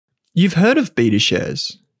You've heard of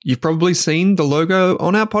BetaShares. You've probably seen the logo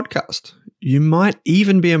on our podcast. You might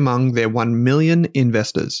even be among their 1 million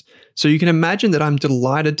investors. So you can imagine that I'm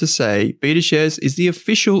delighted to say BetaShares is the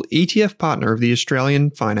official ETF partner of the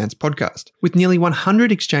Australian Finance Podcast. With nearly 100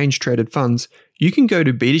 exchange-traded funds, you can go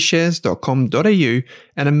to betashares.com.au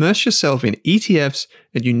and immerse yourself in ETFs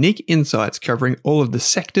and unique insights covering all of the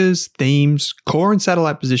sectors, themes, core and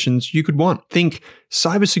satellite positions you could want. Think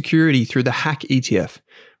cybersecurity through the Hack ETF,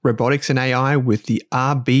 robotics and AI with the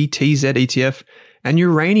RBTZ ETF, and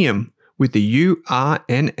uranium with the URNM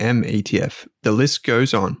ETF. The list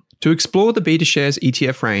goes on. To explore the BetaShares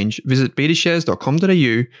ETF range, visit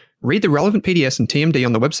betashares.com.au, read the relevant PDS and TMD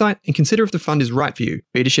on the website, and consider if the fund is right for you.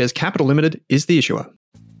 BetaShares Capital Limited is the issuer.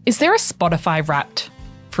 Is there a Spotify Wrapped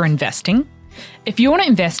for investing? If you want to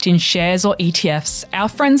invest in shares or ETFs, our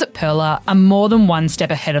friends at Pearler are more than one step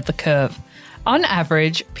ahead of the curve. On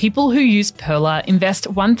average, people who use Pearler invest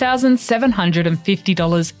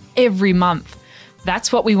 $1,750 every month.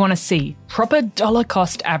 That's what we want to see, proper dollar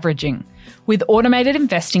cost averaging. With automated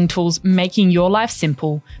investing tools making your life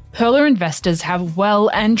simple, Pearler investors have well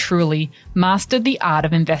and truly mastered the art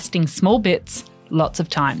of investing small bits, lots of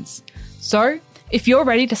times. So, if you're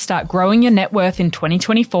ready to start growing your net worth in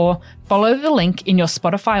 2024, follow the link in your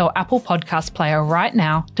Spotify or Apple podcast player right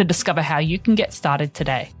now to discover how you can get started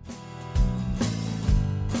today.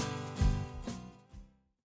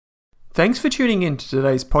 Thanks for tuning in to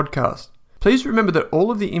today's podcast. Please remember that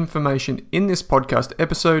all of the information in this podcast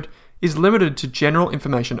episode is limited to general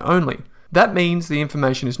information only. That means the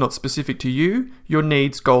information is not specific to you, your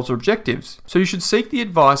needs, goals, or objectives, so you should seek the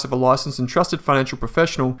advice of a licensed and trusted financial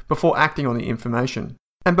professional before acting on the information.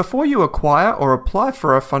 And before you acquire or apply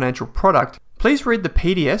for a financial product, please read the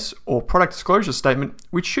PDS or product disclosure statement,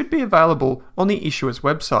 which should be available on the issuer's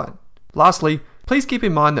website. Lastly, please keep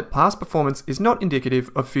in mind that past performance is not indicative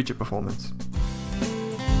of future performance.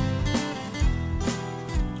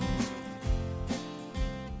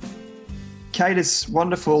 Kate, it's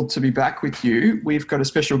wonderful to be back with you. We've got a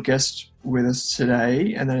special guest with us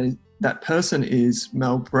today, and that person is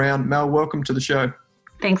Mel Brown. Mel, welcome to the show.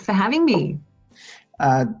 Thanks for having me.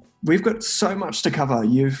 We've got so much to cover.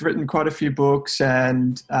 You've written quite a few books,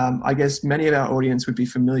 and I guess many of our audience would be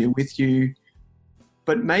familiar with you.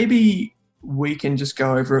 But maybe we can just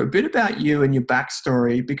go over a bit about you and your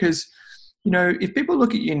backstory, because, you know, if people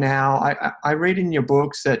look at you now, I read in your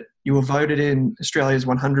books that you were voted in Australia's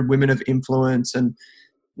 100 Women of Influence, and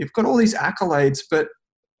you've got all these accolades. But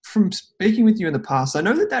from speaking with you in the past, I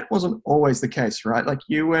know that wasn't always the case, right? Like,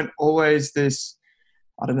 you weren't always this,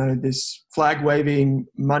 this flag-waving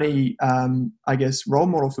money, role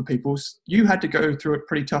model for people. You had to go through it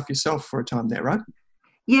pretty tough yourself for a time there, right?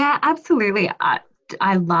 Yeah, absolutely.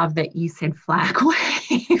 I love that you said flag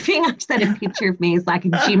waving. I've set a picture of me as like a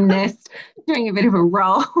gymnast doing a bit of a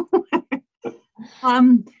roll.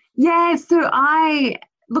 So I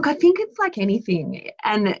think it's like anything,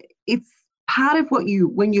 and it's part of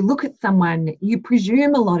when you look at someone, you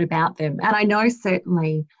presume a lot about them. And I know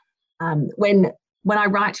certainly when I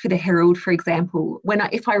write for the Herald, for example,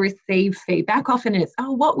 if I receive feedback, often it's,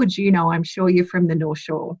 oh, what would you know? I'm sure you're from the North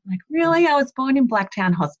Shore. Like, really? I was born in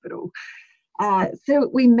Blacktown Hospital. So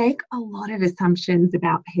we make a lot of assumptions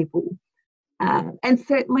about people. And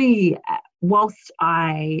certainly, whilst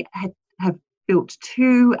I have built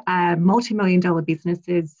two multi-million-dollar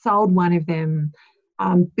businesses, sold one of them,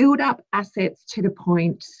 built up assets to the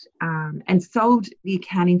point, and sold the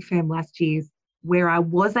accounting firm last year, where I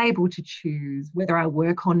was able to choose whether I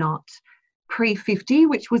work or not pre-50,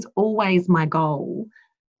 which was always my goal.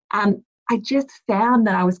 I just found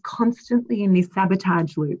that I was constantly in this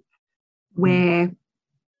sabotage loop where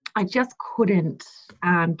I just couldn't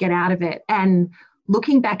get out of it. And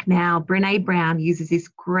looking back now, Brené Brown uses this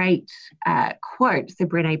great quote. So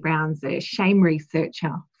Brené Brown's a shame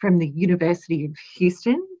researcher from the University of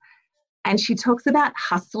Houston, and she talks about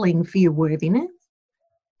hustling for your worthiness.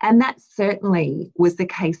 And that certainly was the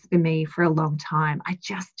case for me for a long time. I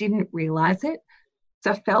just didn't realise it.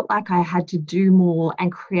 So I felt like I had to do more and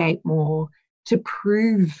create more to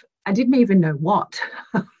prove I didn't even know what,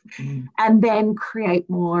 and then create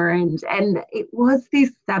more. And it was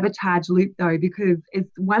this sabotage loop, though, because as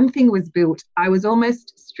one thing was built, I was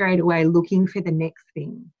almost straight away looking for the next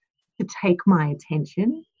thing to take my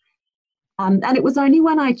attention. And it was only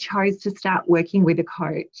when I chose to start working with a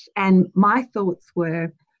coach, and my thoughts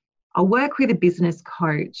were, I'll work with a business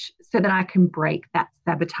coach so that I can break that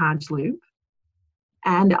sabotage loop.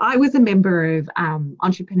 And I was a member of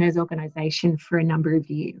Entrepreneurs Organisation for a number of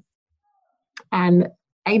years. And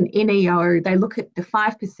in EO, they look at the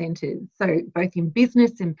 5%ers, so both in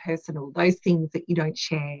business and personal, those things that you don't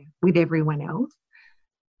share with everyone else.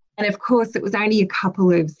 And of course, it was only a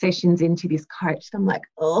couple of sessions into this coach. I'm like,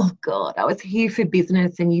 oh God, I was here for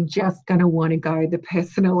business and you're just going to want to go the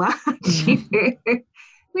personal, aren't you?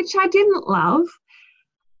 Which I didn't love.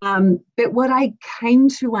 But what I came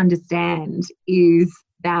to understand is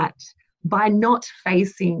that by not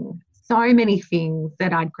facing so many things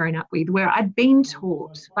that I'd grown up with, where I'd been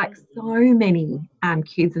taught, like so many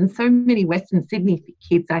kids and so many Western Sydney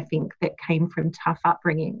kids, I think, that came from tough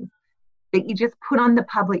upbringings, that you just put on the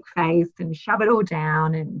public face and shove it all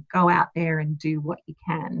down and go out there and do what you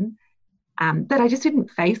can. That I just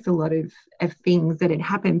didn't face a lot of things that had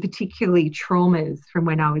happened, particularly traumas from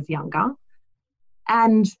when I was younger.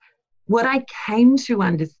 And what I came to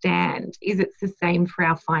understand is it's the same for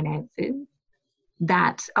our finances,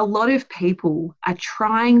 that a lot of people are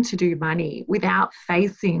trying to do money without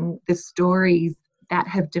facing the stories that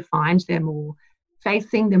have defined them or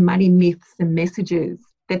facing the money myths and messages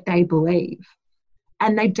that they believe.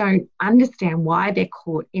 And they don't understand why they're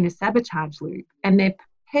caught in a sabotage loop, and they're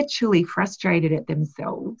perpetually frustrated at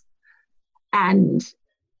themselves. And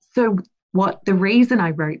so the reason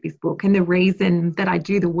I wrote this book and the reason that I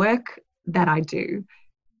do the work that I do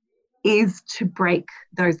is to break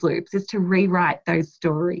those loops, is to rewrite those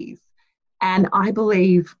stories. And I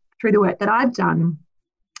believe through the work that I've done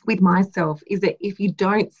with myself is that if you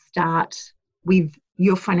don't start with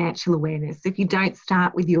your financial awareness, if you don't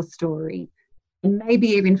start with your story, and maybe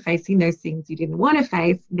even facing those things you didn't want to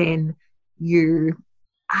face, then you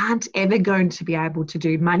aren't ever going to be able to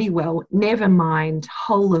do money well, never mind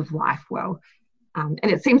whole of life well. And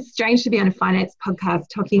it seems strange to be on a finance podcast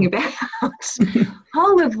talking about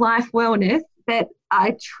whole of life wellness, but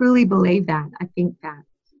I truly believe that. I think that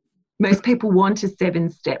most people want a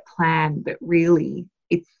 7-step plan, but really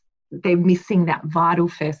they're missing that vital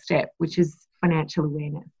first step, which is financial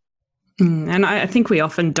awareness. And I think we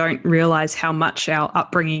often don't realise how much our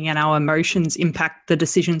upbringing and our emotions impact the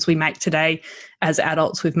decisions we make today as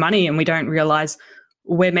adults with money. And we don't realise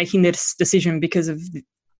we're making this decision because of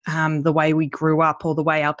the way we grew up or the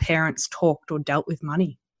way our parents talked or dealt with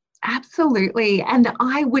money. Absolutely. And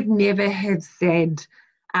I would never have said,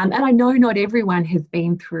 and I know not everyone has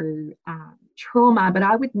been through trauma, but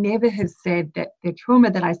I would never have said that the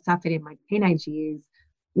trauma that I suffered in my teenage years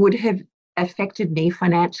would have affected me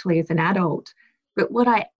financially as an adult. But what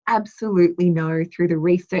I absolutely know through the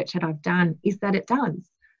research that I've done is that it does.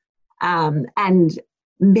 And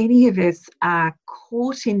many of us are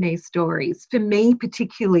caught in these stories. For me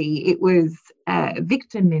particularly, it was a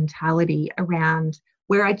victim mentality around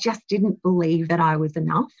where I just didn't believe that I was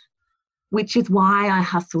enough, which is why I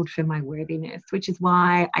hustled for my worthiness, which is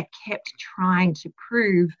why I kept trying to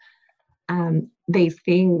prove these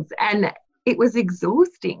things. And it was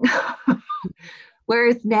exhausting.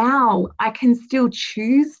 Whereas now I can still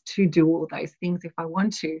choose to do all those things if I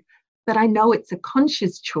want to, but I know it's a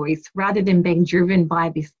conscious choice rather than being driven by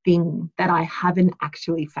this thing that I haven't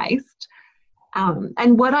actually faced.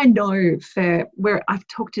 And what I know where I've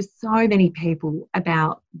talked to so many people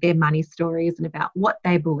about their money stories and about what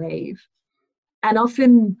they believe, and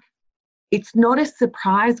often it's not a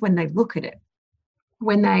surprise when they look at it,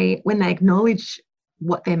 when they acknowledge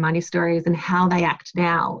what their money story is and how they act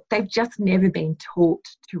now. They've just never been taught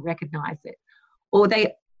to recognise it, or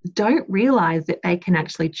they don't realise that they can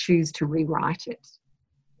actually choose to rewrite it.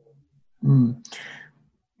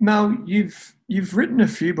 Mel, you've written a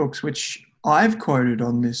few books which I've quoted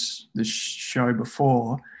on this show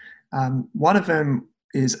before. One of them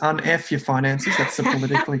is Un-F Your Finances. That's the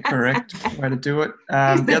politically correct way to do it.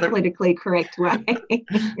 Politically correct way.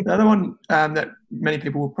 The other one that many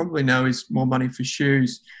people will probably know is More Money for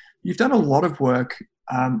Shoes. You've done a lot of work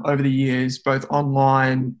over the years, both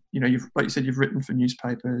online, like you said, you've written for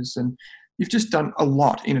newspapers, and you've just done a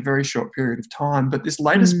lot in a very short period of time. But this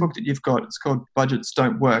latest book that you've got, it's called Budgets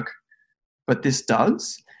Don't Work, But This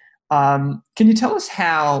Does. Can you tell us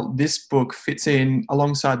how this book fits in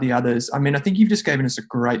alongside the others? I mean, I think you've just given us a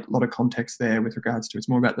great lot of context there with regards to it's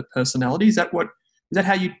more about the personality. Is that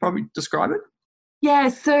how you'd probably describe it? Yeah,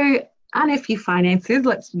 so Un-F Your Finances,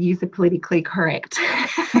 let's use the politically correct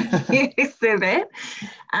use of it,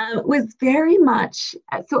 was very much,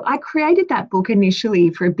 so I created that book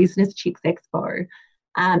initially for a Business Chicks Expo.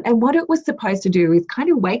 And what it was supposed to do is kind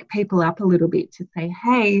of wake people up a little bit to say,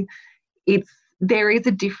 hey, there is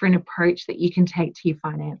a different approach that you can take to your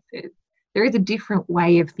finances. There is a different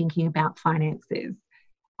way of thinking about finances.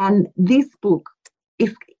 And this book,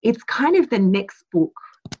 it's kind of the next book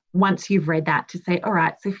once you've read that, to say, all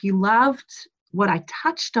right, so if you loved what I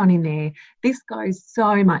touched on in there, this goes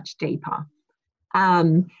so much deeper.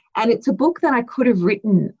 And it's a book that I could have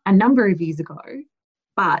written a number of years ago,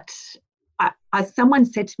 but as someone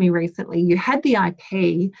said to me recently, you had the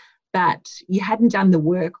IP, but you hadn't done the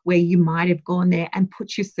work where you might have gone there and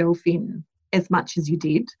put yourself in as much as you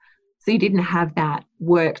did. So you didn't have that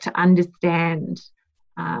work to understand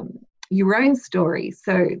your own story.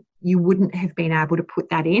 So you wouldn't have been able to put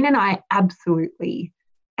that in. And I absolutely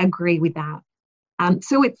agree with that.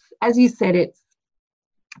 So it's, as you said, it's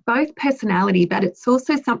both personality, but it's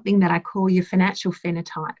also something that I call your financial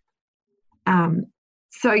phenotype.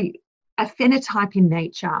 So a phenotype in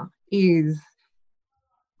nature is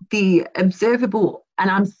the observable,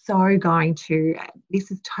 and I'm so going to,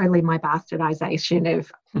 this is totally my bastardization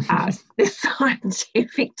of the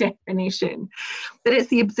scientific definition, but it's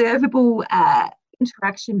the observable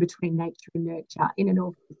interaction between nature and nurture in an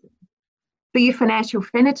organism. For your financial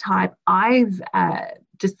phenotype, I've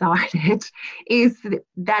decided is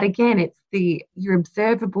that again, it's your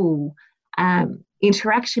observable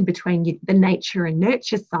interaction between the nature and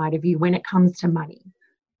nurture side of you when it comes to money.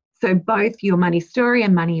 So both your money story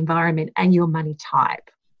and money environment and your money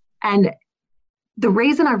type. And the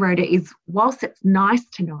reason I wrote it is whilst it's nice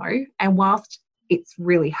to know and whilst it's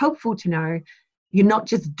really helpful to know, you're not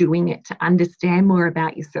just doing it to understand more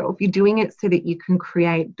about yourself. You're doing it so that you can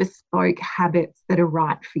create bespoke habits that are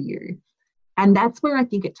right for you. And that's where I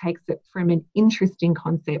think it takes it from an interesting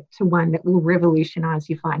concept to one that will revolutionize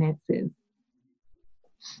your finances.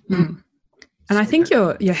 Mm. And I think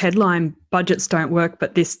your headline, budgets don't work,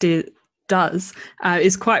 but this does,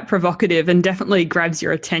 is quite provocative and definitely grabs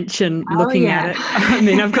your attention looking at it. I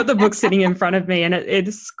mean, I've got the book sitting in front of me and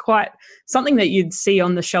it's quite something that you'd see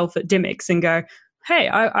on the shelf at Dymocks and go, hey,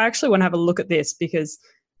 I actually want to have a look at this, because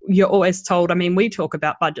you're always told, I mean, we talk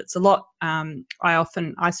about budgets a lot.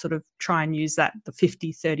 I sort of try and use that, the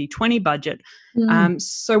 50-30-20 budget.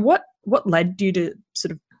 So what led you to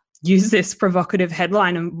sort of use this provocative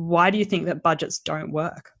headline, and why do you think that budgets don't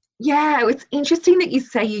work? Yeah, it's interesting that you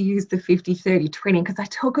say you use the 50-30-20, because I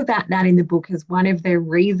talk about that in the book as one of the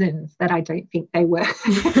reasons that I don't think they work.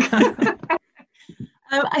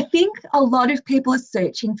 I think a lot of people are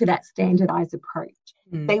searching for that standardized approach.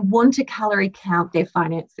 They want to calorie count their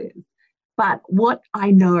finances. But what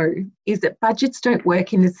I know is that budgets don't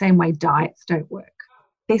work in the same way diets don't work.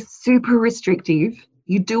 They're super restrictive.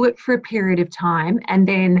 You do it for a period of time, and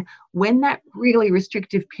then when that really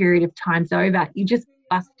restrictive period of time's over, you just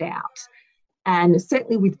bust out. And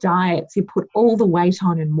certainly with diets, you put all the weight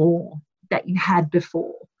on and more that you had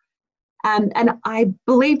before. And I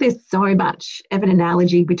believe there's so much of an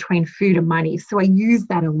analogy between food and money, so I use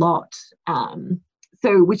that a lot.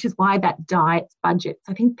 Which is why that diets, budgets,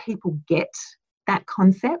 I think people get that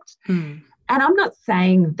concept. And I'm not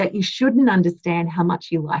saying that you shouldn't understand how much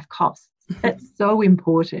your life costs. That's so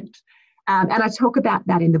important. And I talk about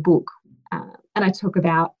that in the book. And I talk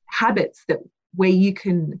about habits where you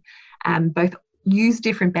can both use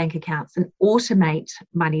different bank accounts and automate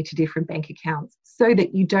money to different bank accounts so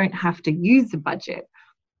that you don't have to use a budget.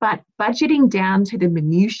 But budgeting down to the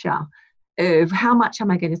minutiae of how much am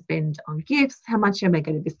I going to spend on gifts, how much am I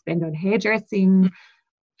going to spend on hairdressing.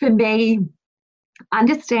 For me,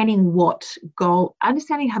 understanding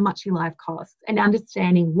how much your life costs and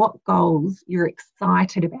understanding what goals you're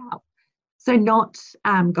excited about. So not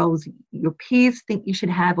goals your peers think you should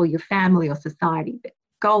have or your family or society, but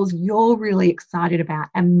goals you're really excited about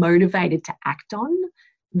and motivated to act on.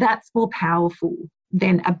 That's more powerful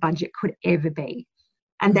than a budget could ever be.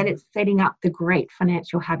 And then it's setting up the great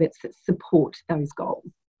financial habits that support those goals.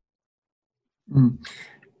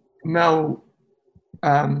 Mel,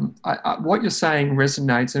 what you're saying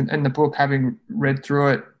resonates, and the book, having read through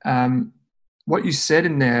it, what you said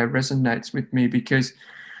in there resonates with me, because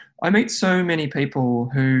I meet so many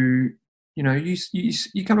people who,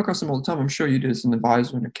 you come across them all the time. I'm sure you do as an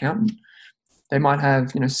advisor and accountant. They might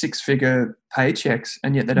have, 6-figure paychecks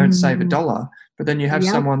and yet they don't save $1. But then you have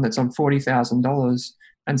someone that's on $40,000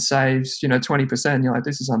 and saves, 20%. You're like,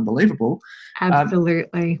 this is unbelievable.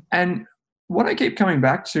 Absolutely. And what I keep coming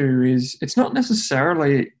back to is it's not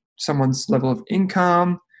necessarily someone's level of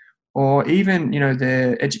income or even,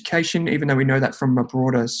 their education, even though we know that from a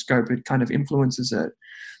broader scope, it kind of influences it.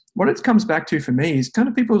 What it comes back to for me is kind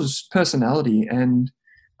of people's personality. And,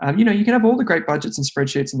 you can have all the great budgets and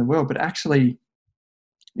spreadsheets in the world, but actually,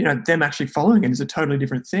 them actually following it is a totally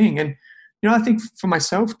different thing. And, I think for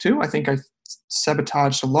myself too, I think I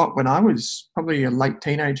sabotaged a lot when I was probably a late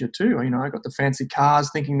teenager too. I got the fancy cars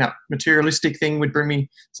thinking that materialistic thing would bring me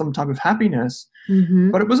some type of happiness.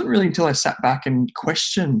 But it wasn't really until I sat back and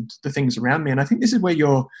questioned the things around me. And I think this is where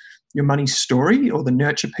your your money story, or the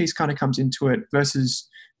nurture piece kind of comes into it, versus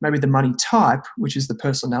maybe the money type, which is the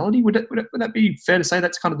personality. Would that be fair to say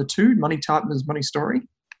that's kind of the two, money type versus money story?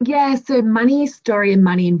 Yeah, so money story and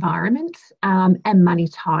money environment, and money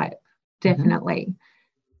type, definitely. Mm-hmm.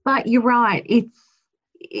 But you're right,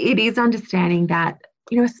 it is understanding that,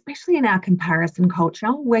 especially in our comparison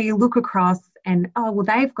culture, where you look across and, oh, well,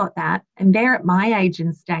 they've got that and they're at my age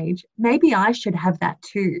and stage, maybe I should have that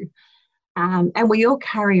too. And we all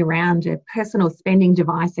carry around a personal spending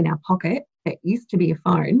device in our pocket that used to be a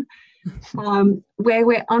phone, where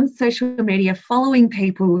we're on social media following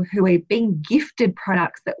people who are being gifted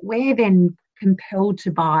products that we're then compelled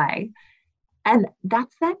to buy. And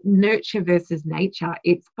that's that nurture versus nature.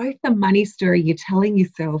 It's both the money story you're telling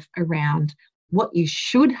yourself around what you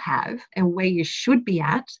should have and where you should be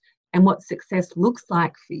at and what success looks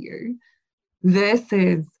like for you,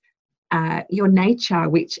 versus your nature,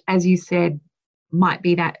 which, as you said, might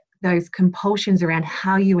be those compulsions around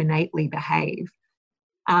how you innately behave.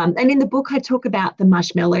 And in the book, I talk about the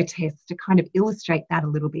marshmallow test to kind of illustrate that a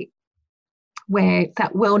little bit, where it's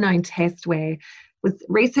that well-known test where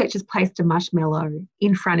researchers placed a marshmallow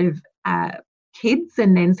in front of kids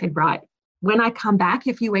and then said, right, when I come back,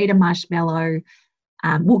 if you eat a marshmallow,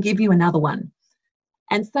 we'll give you another one.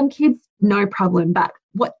 And some kids, no problem. But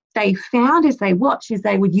what they found as they watched is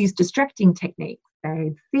they would use distracting techniques.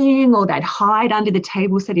 They'd sing or they'd hide under the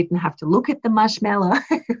table so they didn't have to look at the marshmallow,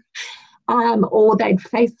 or they'd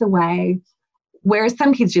face away, whereas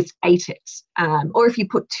some kids just ate it. Or if you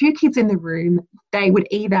put two kids in the room, they would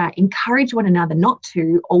either encourage one another not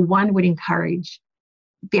to, or one would encourage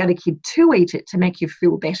the other kid to eat it to make you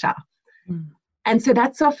feel better. Mm. And so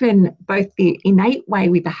that's often both the innate way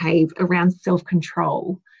we behave around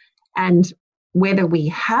self-control and whether we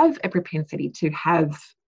have a propensity to have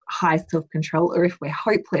high self-control, or if we're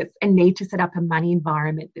hopeless and need to set up a money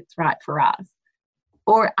environment that's right for us.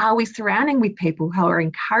 Or are we surrounding with people who are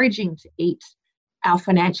encouraging to eat our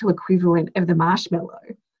financial equivalent of the marshmallow?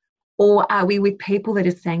 Or are we with people that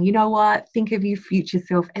are saying, you know what, think of your future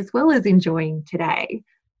self as well as enjoying today,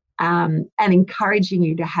 and encouraging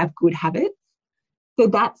you to have good habits? So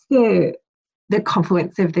that's the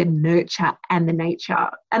confluence of the nurture and the nature.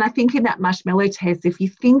 And I think in that marshmallow test, if you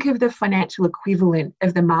think of the financial equivalent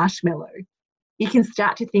of the marshmallow, you can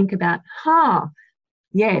start to think about,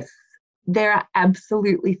 yes, there are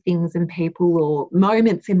absolutely things and people or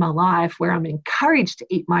moments in my life where I'm encouraged to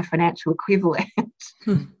eat my financial equivalent.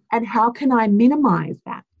 And how can I minimize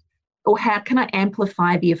that? Or how can I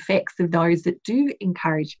amplify the effects of those that do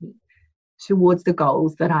encourage me towards the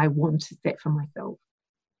goals that I want to set for myself?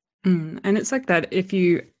 And it's like that. If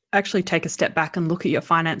you actually take a step back and look at your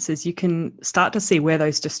finances, you can start to see where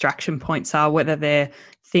those distraction points are, whether they're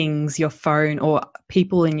things, your phone, or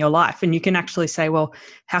people in your life. And you can actually say, well,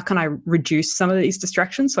 how can I reduce some of these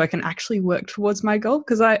distractions so I can actually work towards my goal?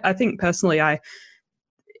 Because I think personally,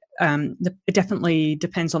 it definitely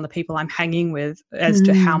depends on the people I'm hanging with as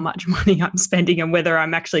to how much money I'm spending and whether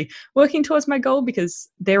I'm actually working towards my goal, because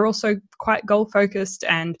they're also quite goal focused.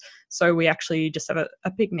 And so we actually just have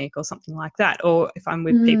a picnic or something like that. Or if I'm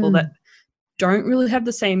with people that don't really have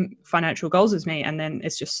the same financial goals as me, and then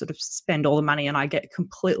it's just sort of spend all the money and I get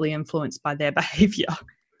completely influenced by their behavior.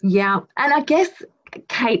 Yeah. And I guess,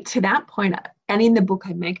 Kate, to that point, and in the book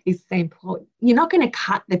I make this same point, you're not going to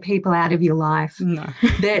cut the people out of your life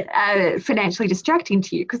that are financially distracting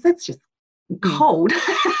to you, because that's just cold.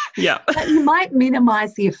 Yeah. But you might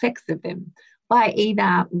minimize the effects of them by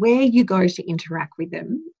either where you go to interact with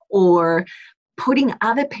them, or putting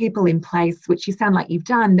other people in place, which you sound like you've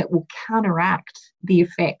done, that will counteract the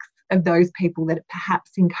effects of those people that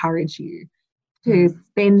perhaps encourage you to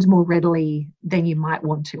spend more readily than you might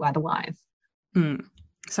want to otherwise.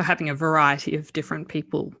 So having a variety of different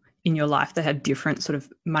people in your life that have different sort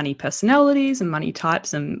of money personalities and money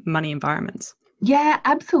types and money environments. Yeah,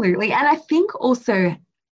 absolutely. And I think also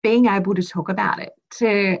being able to talk about it,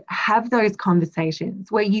 to have those conversations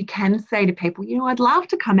where you can say to people, I'd love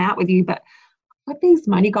to come out with you, but I've got these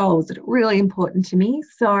money goals that are really important to me.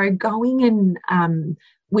 So going and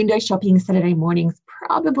window shopping Saturday mornings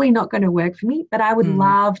probably not going to work for me, but I would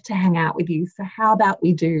love to hang out with you. So how about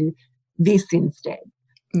we do this instead?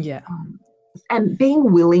 Yeah. And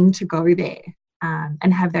being willing to go there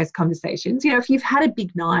and have those conversations. If you've had a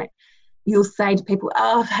big night, you'll say to people,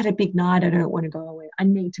 I've had a big night, I don't want to go away. I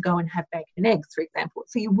need to go and have bacon and eggs, for example.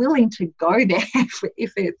 So you're willing to go there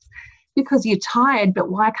if it's because you're tired, but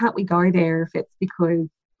why can't we go there if it's because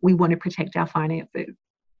we want to protect our finances?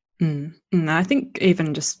 I think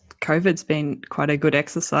even just COVID's been quite a good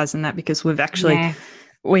exercise in that, because we've actually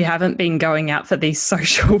we haven't been going out for these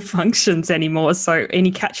social functions anymore. So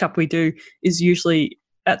any catch up we do is usually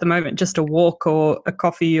at the moment just a walk or a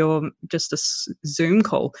coffee or just a Zoom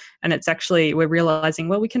call. And it's actually, we're realizing,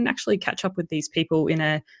 well, we can actually catch up with these people in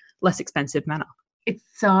a less expensive manner. It's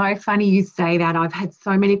so funny you say that. I've had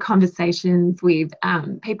so many conversations with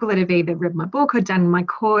people that have either read my book or done my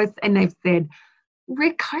course, and they've said,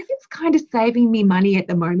 Rick, COVID's kind of saving me money at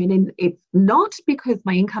the moment. And it's not because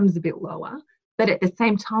my income's a bit lower, but at the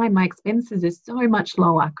same time, my expenses are so much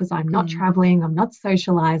lower because I'm not traveling, I'm not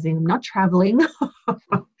socializing, I'm not traveling.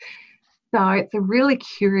 So it's a really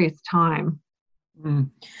curious time.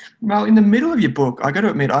 Well, in the middle of your book, I got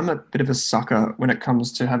to admit, I'm a bit of a sucker when it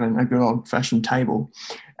comes to having a good old-fashioned table.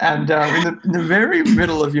 And in the very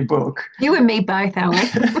middle of your book, you and me both, Alan,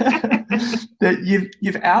 that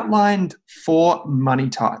you've outlined 4 money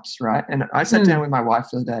types, right? And I sat down with my wife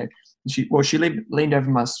the other day. And she leaned over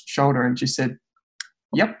my shoulder and she said,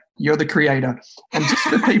 "Yep, you're the creator." And just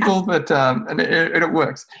for people that, and it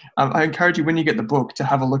works. I encourage you, when you get the book, to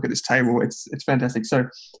have a look at this table. It's fantastic. So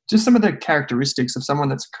just some of the characteristics of someone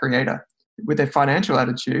that's a creator with their financial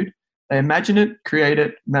attitude: they imagine it, create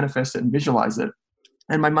it, manifest it, and visualize it.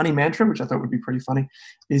 And my money mantra, which I thought would be pretty funny,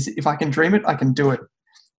 is if I can dream it, I can do it.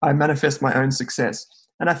 I manifest my own success.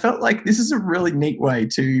 And I felt like this is a really neat way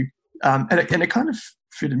to, and it kind of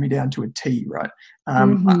fitted me down to a T, right?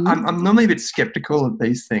 I'm normally a bit skeptical of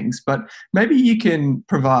these things, but maybe you can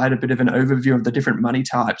provide a bit of an overview of the different money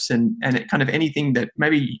types and it kind of anything that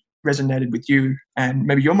maybe resonated with you and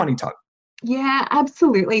maybe your money type. Yeah,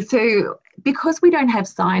 absolutely. So because we don't have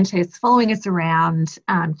scientists following us around,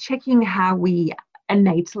 checking how we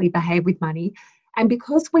innately behave with money, and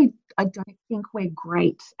because I don't think we're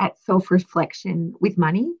great at self-reflection with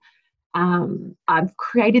money, I've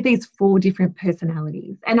created these 4 different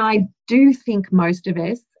personalities. And I do think most of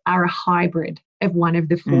us are a hybrid of one of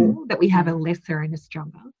the 4, that we have a lesser and a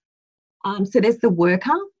stronger. So there's the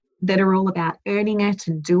worker, that are all about earning it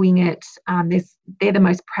and doing it. They're the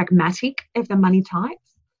most pragmatic of the money types.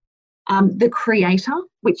 The creator,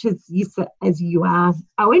 which is as you are,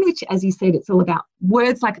 Owen, which, as you said, it's all about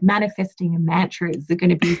words like manifesting and mantras are going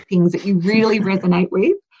to be things that you really resonate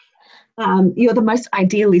with. You're the most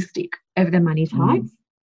idealistic of the money types.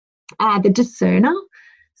 The discerner,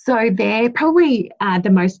 so they're probably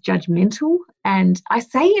the most judgmental, and I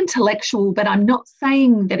say intellectual, but I'm not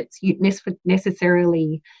saying that it's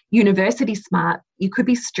necessarily university smart. You could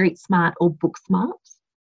be street smart or book smart.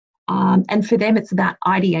 And for them, it's about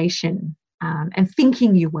ideation and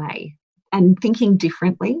thinking your way and thinking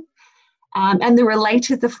differently. And the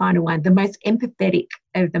relator is the final one, the most empathetic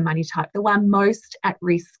of the money type, the one most at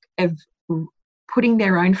risk of putting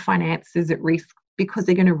their own finances at risk because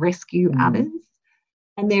they're going to rescue others.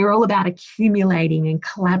 And they're all about accumulating and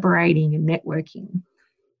collaborating and networking.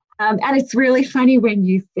 And it's really funny when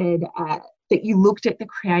you said that you looked at the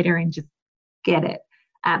creator and just get it.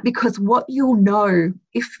 Because what you'll know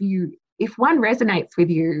if one resonates with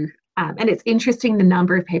you, and it's interesting the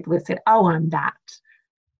number of people that said, "Oh, I'm that."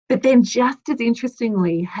 But then just as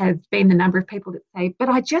interestingly has been the number of people that say, "But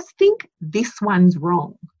I just think this one's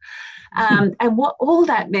wrong." And what all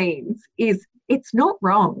that means is it's not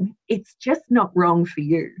wrong. It's just not wrong for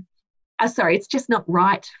you. It's just not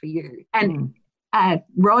right for you. And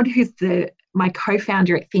Rod, who's my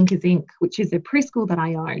co-founder at Thinkers Inc., which is a preschool that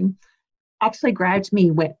I own, actually grabbed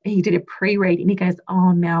me when he did a pre-read and he goes,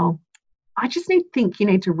 "Oh, Mel, I just think you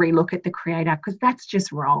need to relook at the creator because that's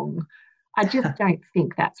just wrong. I just don't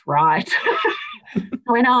think that's right."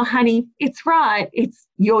 I went, "Oh, honey, it's right.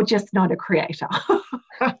 You're just not a creator."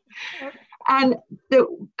 And the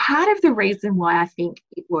part of the reason why I think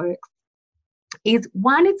it works is,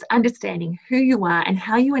 one, it's understanding who you are and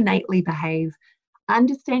how you innately behave,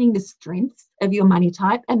 understanding the strengths of your money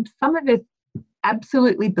type. And some of us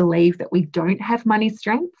absolutely believe that we don't have money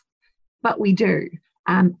strengths, but we do.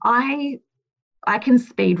 I can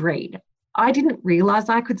speed read. I didn't realise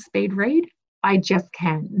I could speed read. I just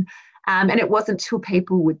can. And it wasn't till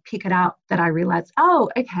people would pick it up that I realised, oh,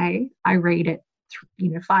 okay, I read it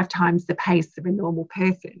 5 times the pace of a normal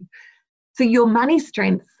person. So your money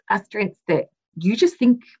strengths are strengths that you just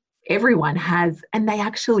think everyone has, and they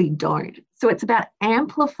actually don't. So it's about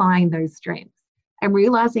amplifying those strengths and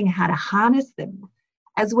realising how to harness them,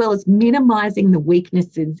 as well as minimising the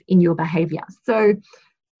weaknesses in your behaviour. So,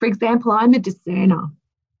 for example, I'm a discerner,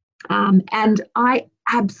 and I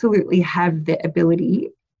absolutely have the ability,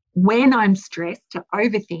 when I'm stressed, to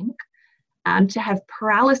overthink, to have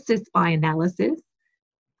paralysis by analysis,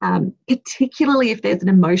 particularly if there's an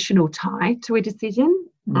emotional tie to a decision.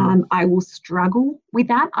 I will struggle with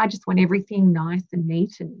that. I just want everything nice and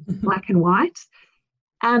neat and black and white.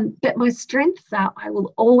 But my strengths are I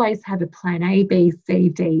will always have a plan A, B, C,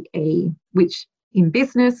 D, E, which in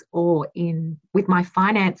business or with my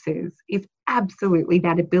finances is absolutely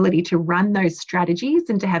that ability to run those strategies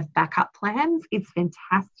and to have backup plans. It's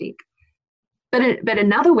fantastic. But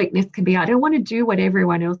another weakness can be I don't want to do what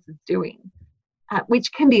everyone else is doing,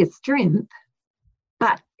 which can be a strength,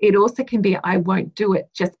 but it also can be I won't do it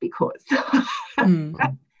just because. I'm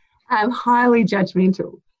highly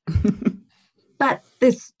judgmental. But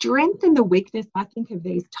the strength and the weakness, I think, of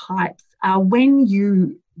these types are when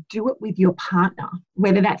you do it with your partner,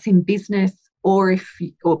 whether that's in business or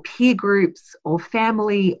peer groups or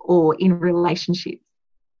family or in relationships,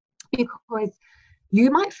 because you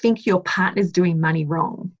might think your partner's doing money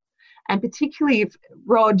wrong. And particularly if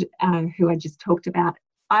Rod, who I just talked about,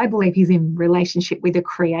 I believe he's in relationship with a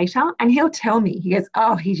creator, and he'll tell me, he goes,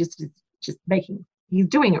 oh, he's he's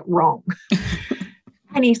doing it wrong.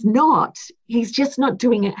 And he's not. He's just not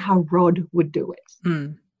doing it how Rod would do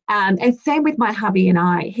it. And same with my hubby and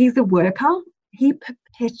I. He's a worker. He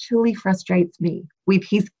perpetually frustrates me with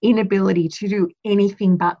his inability to do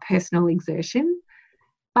anything but personal exertion.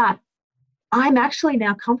 But I'm actually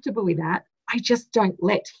now comfortable with that. I just don't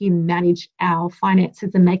let him manage our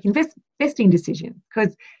finances and make investing decisions,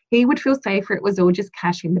 because he would feel safer it was all just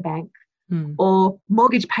cash in the bank or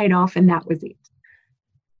mortgage paid off and that was it.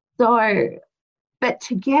 So, but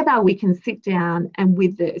together we can sit down and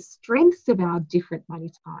with the strengths of our different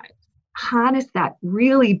money types, harness that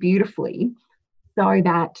really beautifully so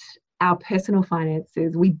that our personal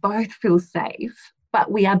finances, we both feel safe,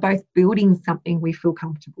 but we are both building something we feel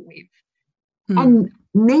comfortable with. And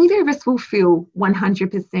neither of us will feel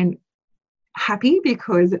 100% happy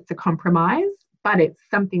because it's a compromise, but it's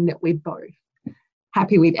something that we're both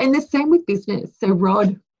happy with. And the same with business. So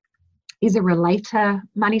Rod is a relator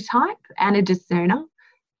money type and a discerner.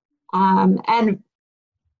 And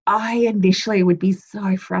I initially would be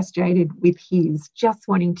so frustrated with his just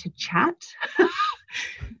wanting to chat.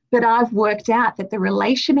 But I've worked out that the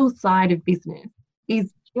relational side of business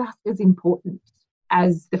is just as important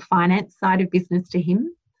as the finance side of business to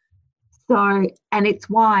him. So, and it's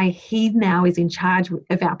why he now is in charge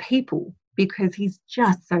of our people, because he's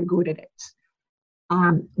just so good at it.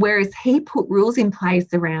 Whereas he put rules in place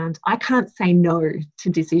around, I can't say no to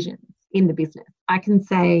decisions in the business. I can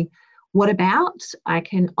say, what about? I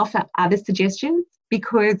can offer other suggestions,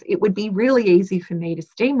 because it would be really easy for me to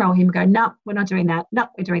steamroll him, go, no, we're not doing that. No,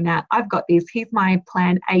 we're doing that. I've got this. Here's my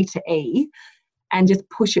plan A to E, and just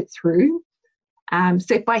push it through.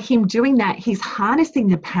 So by him doing that, he's harnessing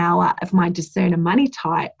the power of my discerner money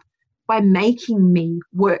type by making me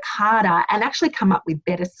work harder and actually come up with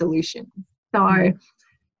better solutions. So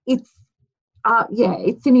it's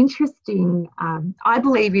an interesting, I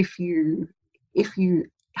believe if you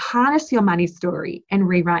harness your money story and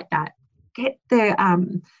rewrite that,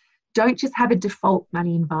 don't just have a default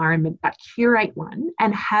money environment, but curate one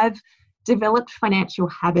and have developed financial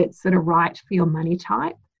habits that are right for your money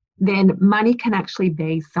type, then money can actually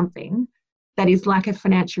be something that is like a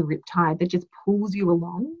financial riptide that just pulls you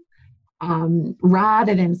along,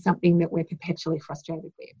 rather than something that we're perpetually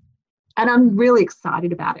frustrated with. And I'm really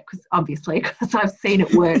excited about it because I've seen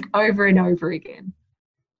it work over and over again.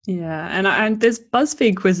 Yeah, and there's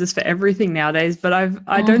BuzzFeed quizzes for everything nowadays, but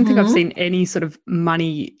I don't think I've seen any sort of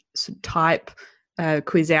money type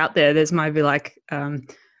quiz out there. There's maybe like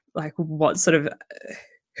what sort of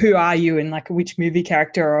who are you in like which movie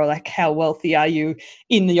character, or like how wealthy are you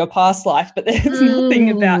in your past life, but there's nothing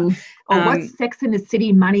about or what Sex and the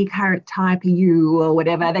City money type are you, or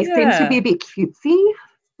whatever. They seem to be a bit cutesy.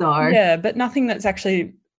 So yeah, but nothing that's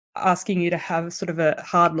actually asking you to have sort of a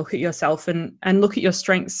hard look at yourself and look at your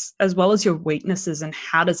strengths as well as your weaknesses, and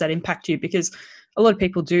how does that impact you? Because a lot of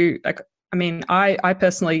people do, like, I mean, I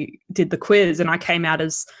personally did the quiz and I came out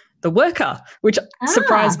as the worker, which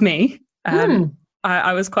surprised me.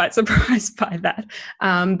 I was quite surprised by that.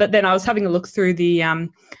 But then I was having a look through the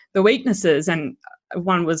weaknesses, and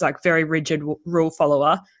one was like very rigid rule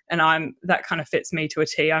follower, and that kind of fits me to a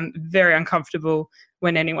T. I'm very uncomfortable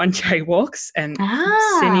when anyone jaywalks, and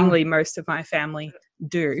seemingly most of my family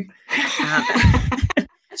do.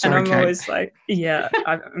 And I'm Kate. always like, yeah.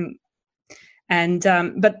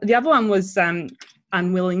 But the other one was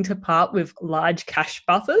unwilling to part with large cash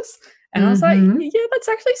buffers. And I was like, yeah, that's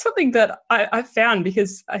actually something that I found,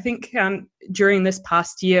 because I think during this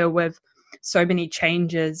past year with so many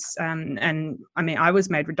changes, and I mean, I was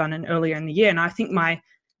made redundant earlier in the year, and I think my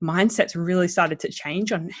mindset's really started to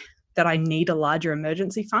change on that I need a larger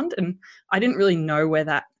emergency fund, and I didn't really know where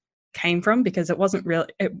that came from, because it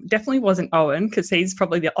definitely wasn't Owen, because he's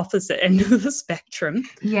probably the opposite end of the spectrum.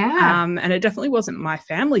 Yeah. And it definitely wasn't my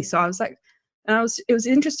family. So I was like, it was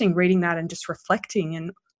interesting reading that and just reflecting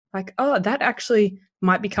and like, oh, that actually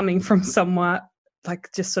might be coming from somewhere like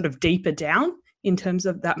just sort of deeper down in terms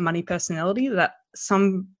of that money personality, that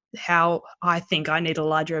somehow I think I need a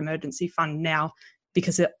larger emergency fund now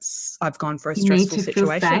because I've gone for a stressful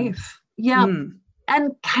situation. Feel safe. Yeah.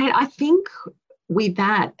 And Kate, I think with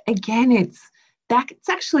that, again, that's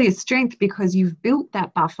actually a strength because you've built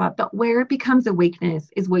that buffer, but where it becomes a weakness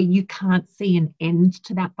is where you can't see an end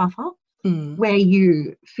to that buffer. Where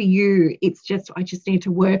for you, it's just, I just need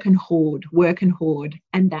to work and hoard,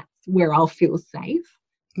 and that's where I'll feel safe.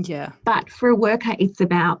 Yeah. But for a worker, it's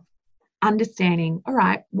about understanding, all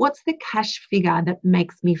right, what's the cash figure that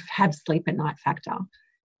makes me have sleep at night factor?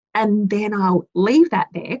 And then I'll leave that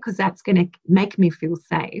there because that's going to make me feel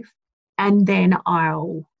safe. And then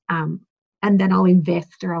I'll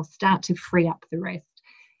invest, or I'll start to free up the rest.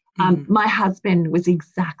 My husband was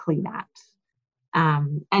exactly that.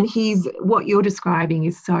 And what you're describing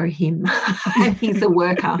is so him, and he's a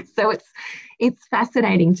worker. So it's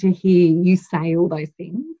fascinating to hear you say all those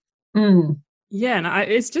things. Yeah,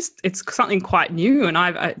 and it's something quite new, and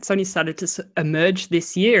it's only started to emerge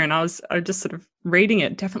this year. And I just sort of reading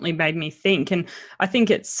it definitely made me think, and I think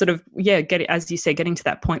it's sort of as you say, getting to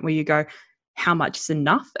that point where you go, how much is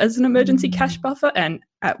enough as an emergency cash buffer, and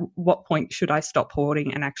at what point should I stop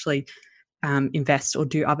hoarding and actually invest or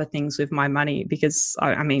do other things with my money? Because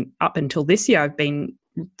I mean, up until this year, I've been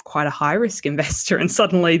quite a high risk investor, and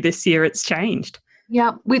suddenly this year it's changed.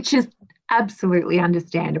 Yeah, which is absolutely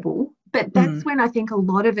understandable. But that's when I think a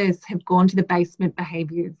lot of us have gone to the basement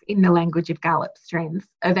behaviours, in the language of Gallup strengths,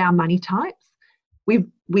 of our money types. We've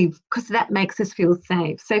because that makes us feel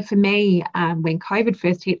safe. So for me, when COVID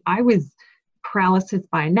first hit, I was paralysis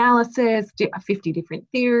by analysis, 50 different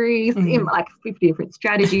theories, like 50 different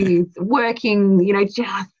strategies, working,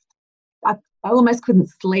 I almost couldn't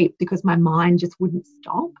sleep because my mind just wouldn't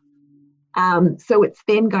stop. So it's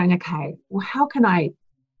then going, okay, well, how can I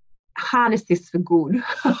harness this for good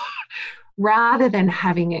rather than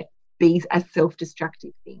having it be a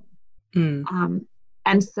self-destructive thing?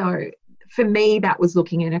 And so for me, that was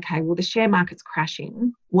looking at, okay, well, the share market's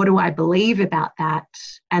crashing. What do I believe about that?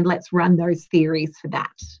 And let's run those theories for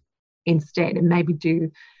that instead, and maybe do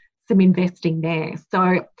some investing there.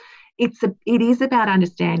 So it is about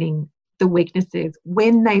understanding the weaknesses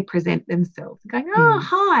when they present themselves, going, oh,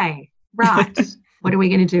 hi, right, what are we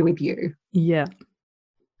going to do with you? Yeah.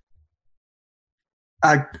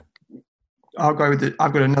 I'll go with it.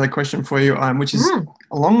 I've got another question for you, which is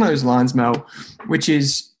along those lines, Mel, which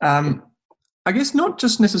is, I guess, not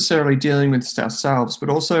just necessarily dealing with ourselves, but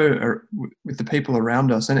also with the people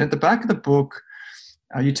around us. And at the back of the book,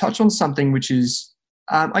 you touch on something which is,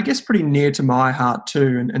 I guess, pretty near to my heart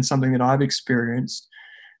too, and something that I've experienced,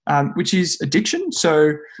 which is addiction.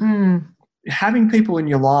 So having people in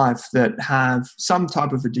your life that have some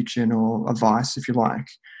type of addiction or a vice, if you like,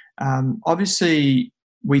 obviously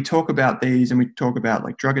we talk about these, and we talk about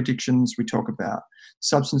like drug addictions, we talk about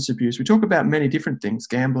substance abuse, we talk about many different things,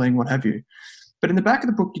 gambling, what have you. But in the back of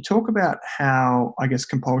the book, you talk about how, I guess,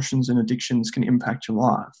 compulsions and addictions can impact your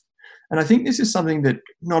life. And I think this is something that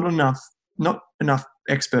not enough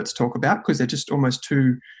experts talk about, because they're just almost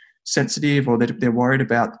too sensitive, or they're worried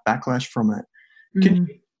about the backlash from it. Can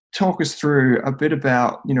you talk us through a bit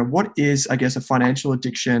about, what is, I guess, a financial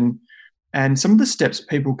addiction, and some of the steps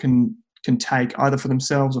people can take either for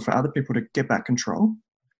themselves or for other people to get back control?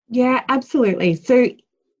 Yeah, absolutely. So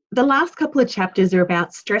the last couple of chapters are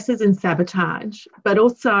about stresses and sabotage, but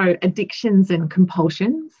also addictions and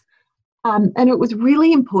compulsions. And it was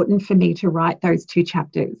really important for me to write those two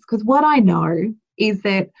chapters, because what I know is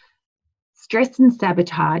that stress and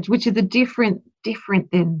sabotage, which is different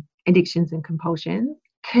than addictions and compulsions,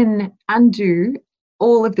 can undo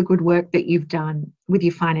all of the good work that you've done with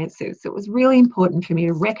your finances. So it was really important for me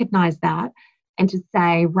to recognise that and to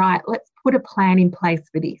say, right, let's put a plan in place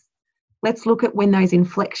for this. Let's look at when those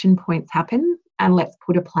inflection points happen, and let's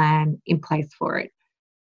put a plan in place for it.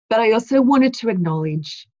 But I also wanted to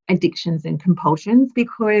acknowledge addictions and compulsions,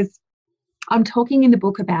 because I'm talking in the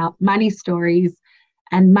book about money stories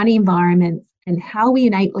and money environments and how we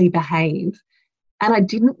innately behave. And I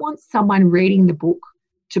didn't want someone reading the book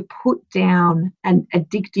to put down an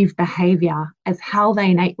addictive behaviour as how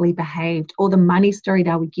they innately behaved, or the money story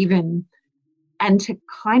they were given, and to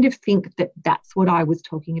kind of think that that's what I was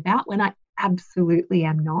talking about, when I absolutely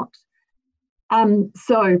am not.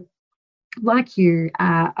 So like you,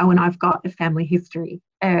 Owen, I've got a family history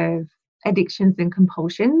of addictions and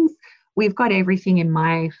compulsions, we've got everything in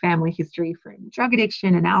my family history from drug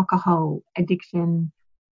addiction and alcohol addiction,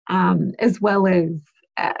 as well as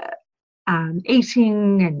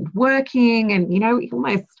eating and working and,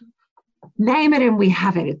 almost name it and we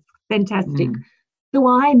have it. It's fantastic. So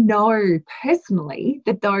I know personally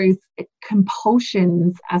that those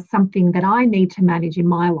compulsions are something that I need to manage in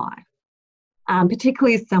my life.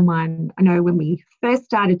 Particularly as someone, I know when we first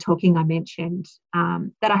started talking, I mentioned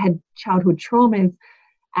that I had childhood traumas,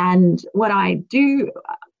 and what I do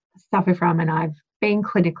suffer from, and I've been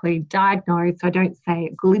clinically diagnosed, so I don't say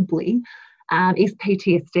it glibly, is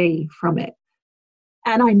PTSD from it.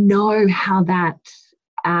 And I know how that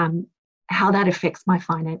affects my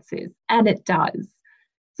finances, and it does.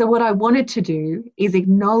 So what I wanted to do is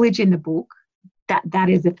acknowledge in the book that that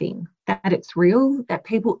is a thing, that it's real, that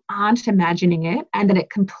people aren't imagining it, and that it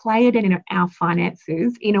can play it in our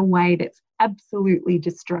finances in a way that's absolutely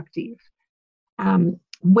destructive.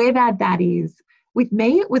 Whether that is, with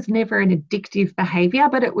me, it was never an addictive behaviour,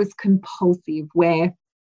 but it was compulsive, where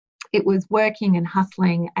it was working and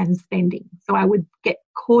hustling and spending. So I would get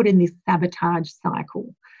caught in this sabotage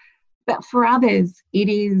cycle. But for others, it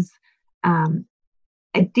is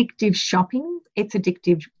addictive shopping, it's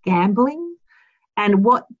addictive gambling. And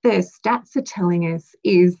what the stats are telling us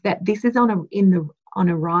is that this is on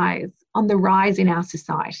the rise in our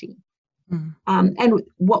society. And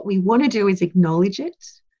what we want to do is acknowledge it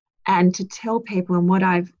and to tell people, and what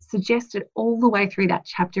I've suggested all the way through that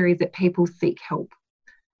chapter is that people seek help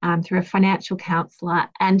through a financial counsellor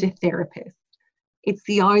and a therapist. It's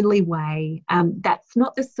the only way. That's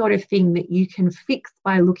not the sort of thing that you can fix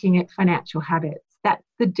by looking at financial habits. That's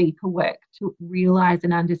the deeper work, to realise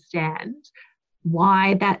and understand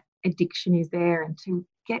why that addiction is there and to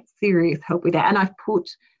get serious help with that. And I've put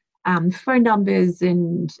phone numbers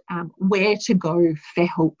and where to go for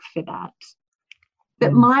help for that.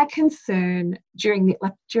 But my concern during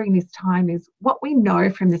this time is what we know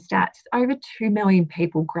from the stats. Over 2 million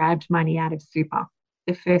people grabbed money out of super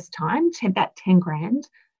the first time, that 10 grand.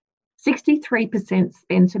 63%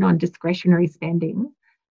 spent it on discretionary spending.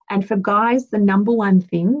 And for guys, the number one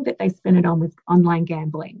thing that they spent it on was online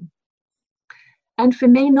gambling. And for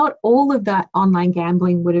me, not all of that online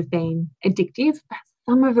gambling would have been addictive, but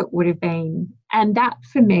some of it would have been. And that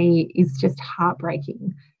for me is just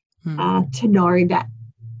heartbreaking to know that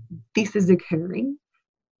this is occurring.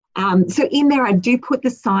 So in there, I do put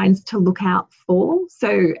the signs to look out for.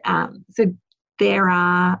 So there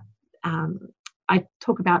are, I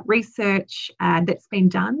talk about research that's been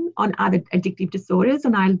done on other addictive disorders,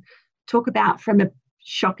 and I talk about from a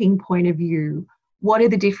shopping point of view, what are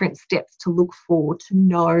the different steps to look for to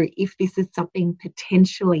know if this is something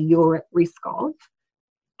potentially you're at risk of,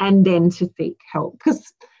 and then to seek help.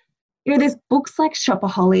 Because, there's books like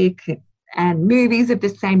Shopaholic and movies of the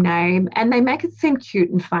same name, and they make it seem cute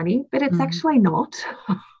and funny, but it's actually not.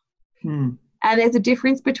 And there's a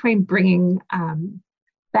difference between bringing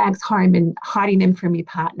bags home and hiding them from your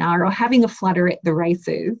partner, or having a flutter at the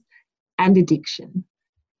races, and addiction.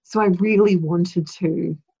 So I really wanted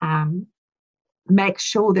to make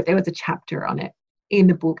sure that there was a chapter on it in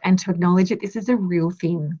the book, and to acknowledge that this is a real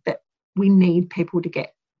thing that we need people to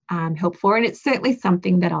get help for. And it's certainly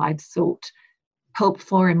something that I've sought help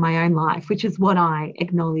for in my own life, which is what I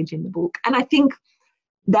acknowledge in the book. And I think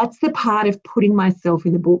that's the part of putting myself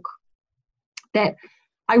in the book that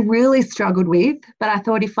I really struggled with. But I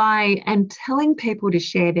thought, if I am telling people to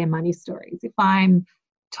share their money stories, if I'm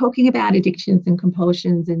talking about addictions and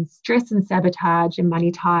compulsions and stress and sabotage and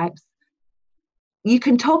money types, you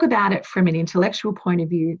can talk about it from an intellectual point of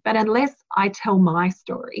view, but unless I tell my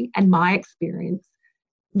story and my experience,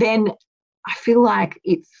 then I feel like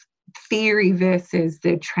it's theory versus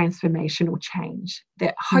the transformational change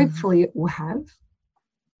that hopefully it will have.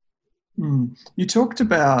 You talked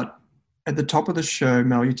about, at the top of the show,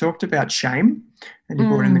 Mel, you talked about shame, and you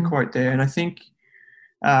brought in the quote there. And I think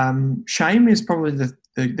shame is probably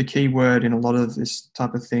the key word in a lot of this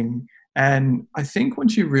type of thing. And I think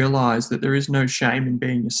once you realise that there is no shame in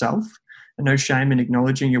being yourself, and no shame in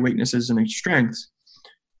acknowledging your weaknesses and your strengths,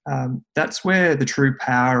 that's where the true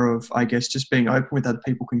power of, I guess, just being open with other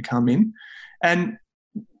people can come in. And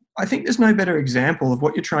I think there's no better example of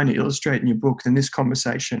what you're trying to illustrate in your book than this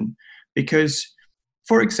conversation. Because,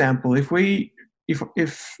 for example, if we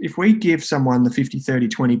give someone the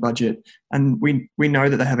 50-30-20 budget, and we know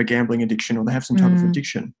that they have a gambling addiction or they have some type of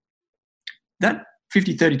addiction, that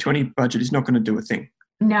 50-30-20 budget is not going to do a thing.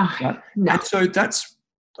 No, right? no. And so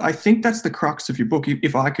I think that's the crux of your book.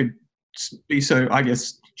 If I could be so, I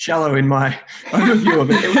guess, shallow in my overview of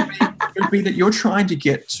it, it would be that you're trying to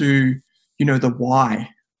get to, the why.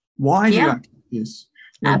 Why do you act like this?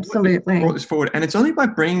 Absolutely. Brought this forward, and it's only by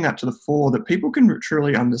bringing that to the fore that people can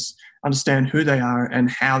truly understand who they are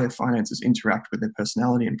and how their finances interact with their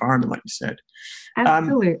personality environment, like you said.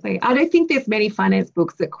 Absolutely. I don't think there's many finance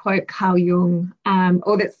books that quote Carl Jung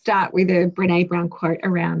or that start with a Brené Brown quote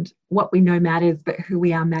around what we know matters, but who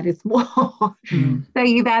we are matters more. So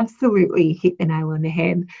you've absolutely hit the nail on the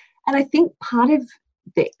head. And I think part of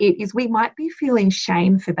it is we might be feeling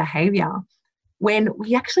shame for behaviour when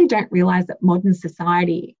we actually don't realise that modern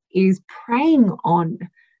society is preying on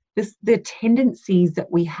the tendencies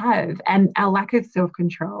that we have and our lack of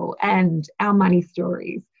self-control and our money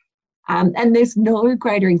stories. And there's no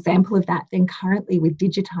greater example of that than currently with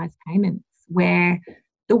digitised payments, where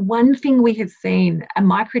the one thing we have seen, a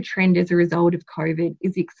micro trend as a result of COVID,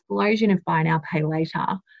 is the explosion of buy now, pay later.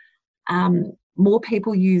 More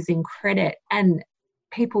people using credit and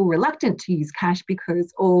people reluctant to use cash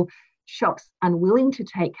or shops unwilling to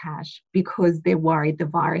take cash because they're worried the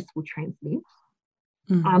virus will transmit.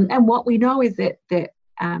 And what we know is that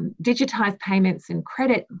digitised payments and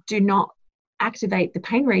credit do not activate the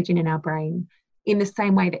pain region in our brain in the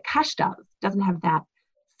same way that cash doesn't have that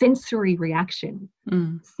sensory reaction.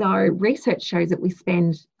 So research shows that we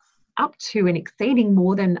spend up to and exceeding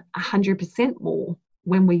more than 100% more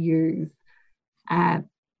when we use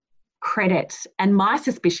credit. And my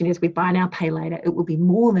suspicion is with buy now, pay later, it will be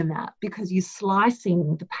more than that because you're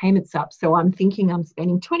slicing the payments up. So I'm thinking I'm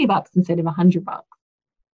spending $20 instead of $100.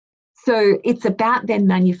 So it's about then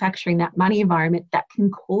manufacturing that money environment that can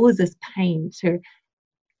cause us pain to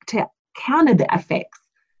counter the effects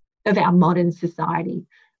of our modern society.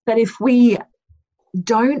 But if we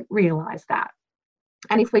don't realise that,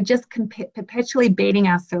 and if we're just perpetually beating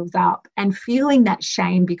ourselves up and feeling that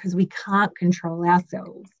shame because we can't control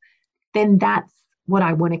ourselves, then that's what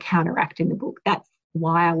I want to counteract in the book. That's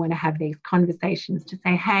why I want to have these conversations to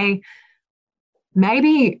say, hey,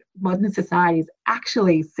 maybe modern society is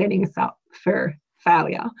actually setting us up for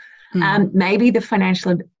failure. Maybe the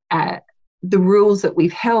financial, the rules that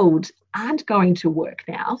we've held aren't going to work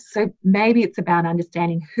now. So maybe it's about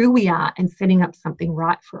understanding who we are and setting up something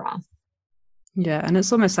right for us. Yeah, and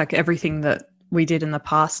it's almost like everything that we did in the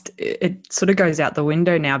past, it sort of goes out the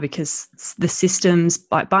window now because the systems,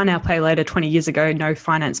 like buy now, pay later 20 years ago, no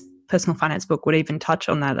personal finance book would even touch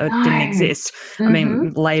on that. It didn't exist. I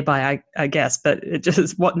mean, lay-by, I guess, but it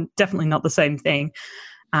just wasn't definitely not the same thing.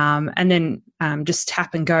 And then just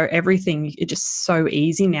tap and go, everything, it's just so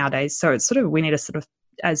easy nowadays. So it's sort of, we need to sort of,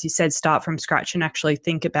 as you said, start from scratch and actually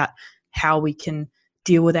think about how we can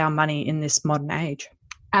deal with our money in this modern age.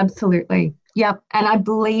 Absolutely. Yep. And I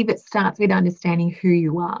believe it starts with understanding who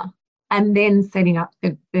you are and then setting up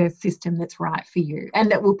the system that's right for you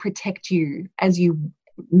and that will protect you as you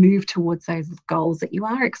move towards those goals that you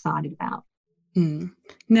are excited about.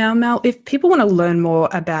 Now, Mel, if people want to learn more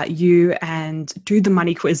about you and do the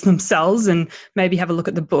money quiz themselves and maybe have a look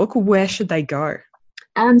at the book, where should they go?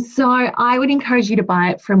 So I would encourage you to buy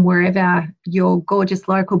it from wherever your gorgeous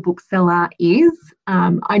local bookseller is.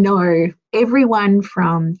 I know everyone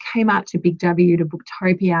from Kmart to Big W to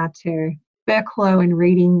Booktopia to Burklow and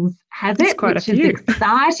Readings has it, which is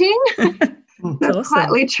exciting. That's awesome.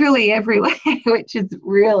 Quite literally everywhere, which is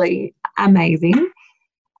really amazing.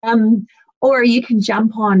 Or you can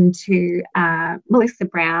jump on to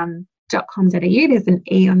melissabrown.com.au. There's an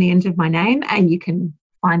E on the end of my name, and you can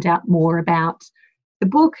find out more about the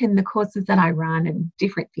book and the courses that I run and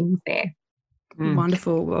different things there.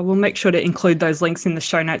 Wonderful. Well, we'll make sure to include those links in the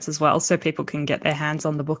show notes as well so people can get their hands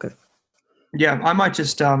on the book. Yeah, I might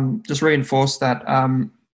just reinforce that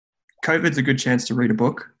COVID's a good chance to read a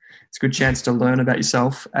book. It's a good chance to learn about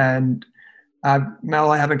yourself. And Mel,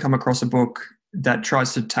 I haven't come across a book that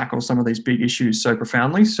tries to tackle some of these big issues so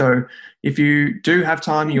profoundly. So if you do have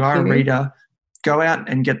time, you are a reader, go out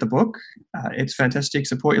and get the book. It's fantastic.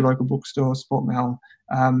 Support your local bookstore, support Mel.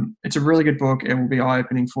 It's a really good book. It will be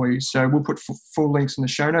eye-opening for you. So we'll put full links in the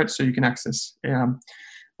show notes so you can access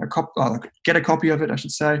get a copy of it, I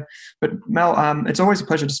should say. But Mel, it's always a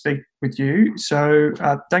pleasure to speak with you. So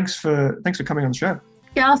thanks for coming on the show.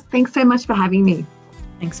 Yes, thanks so much for having me.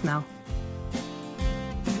 Thanks, Mel.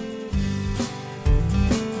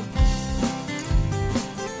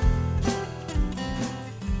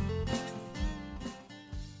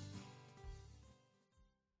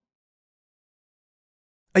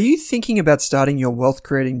 Are you thinking about starting your wealth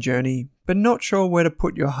creating journey, but not sure where to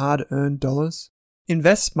put your hard-earned dollars?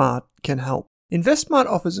 InvestSmart can help. InvestSmart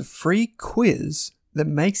offers a free quiz that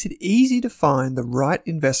makes it easy to find the right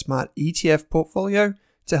InvestSmart ETF portfolio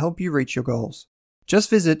to help you reach your goals. Just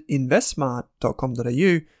visit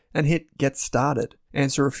investsmart.com.au and hit Get Started.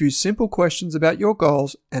 Answer a few simple questions about your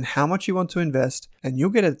goals and how much you want to invest, and you'll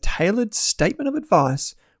get a tailored statement of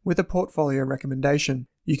advice with a portfolio recommendation.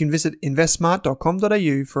 You can visit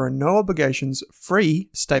investsmart.com.au for a no obligations free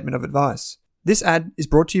statement of advice. This ad is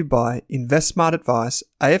brought to you by InvestSmart Advice,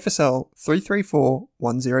 AFSL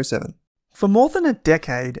 334107. For more than a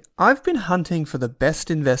decade, I've been hunting for the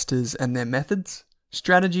best investors and their methods,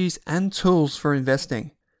 strategies, and tools for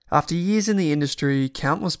investing. After years in the industry,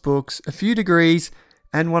 countless books, a few degrees,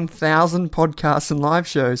 and 1,000 podcasts and live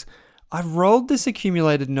shows, I've rolled this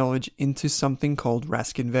accumulated knowledge into something called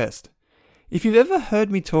Rask Invest. If you've ever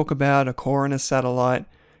heard me talk about a core and a satellite,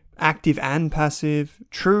 active and passive,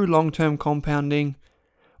 true long-term compounding,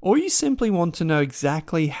 or you simply want to know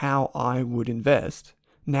exactly how I would invest,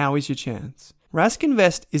 now is your chance. Rask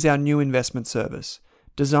Invest is our new investment service,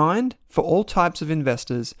 designed for all types of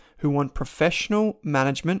investors who want professional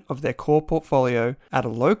management of their core portfolio at a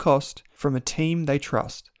low cost from a team they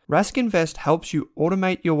trust. Rask Invest helps you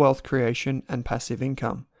automate your wealth creation and passive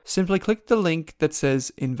income. Simply click the link that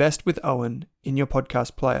says Invest with Owen in your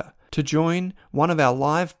podcast player to join one of our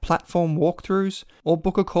live platform walkthroughs or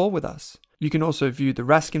book a call with us. You can also view the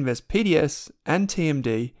Rask Invest PDS and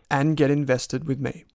TMD and get invested with me.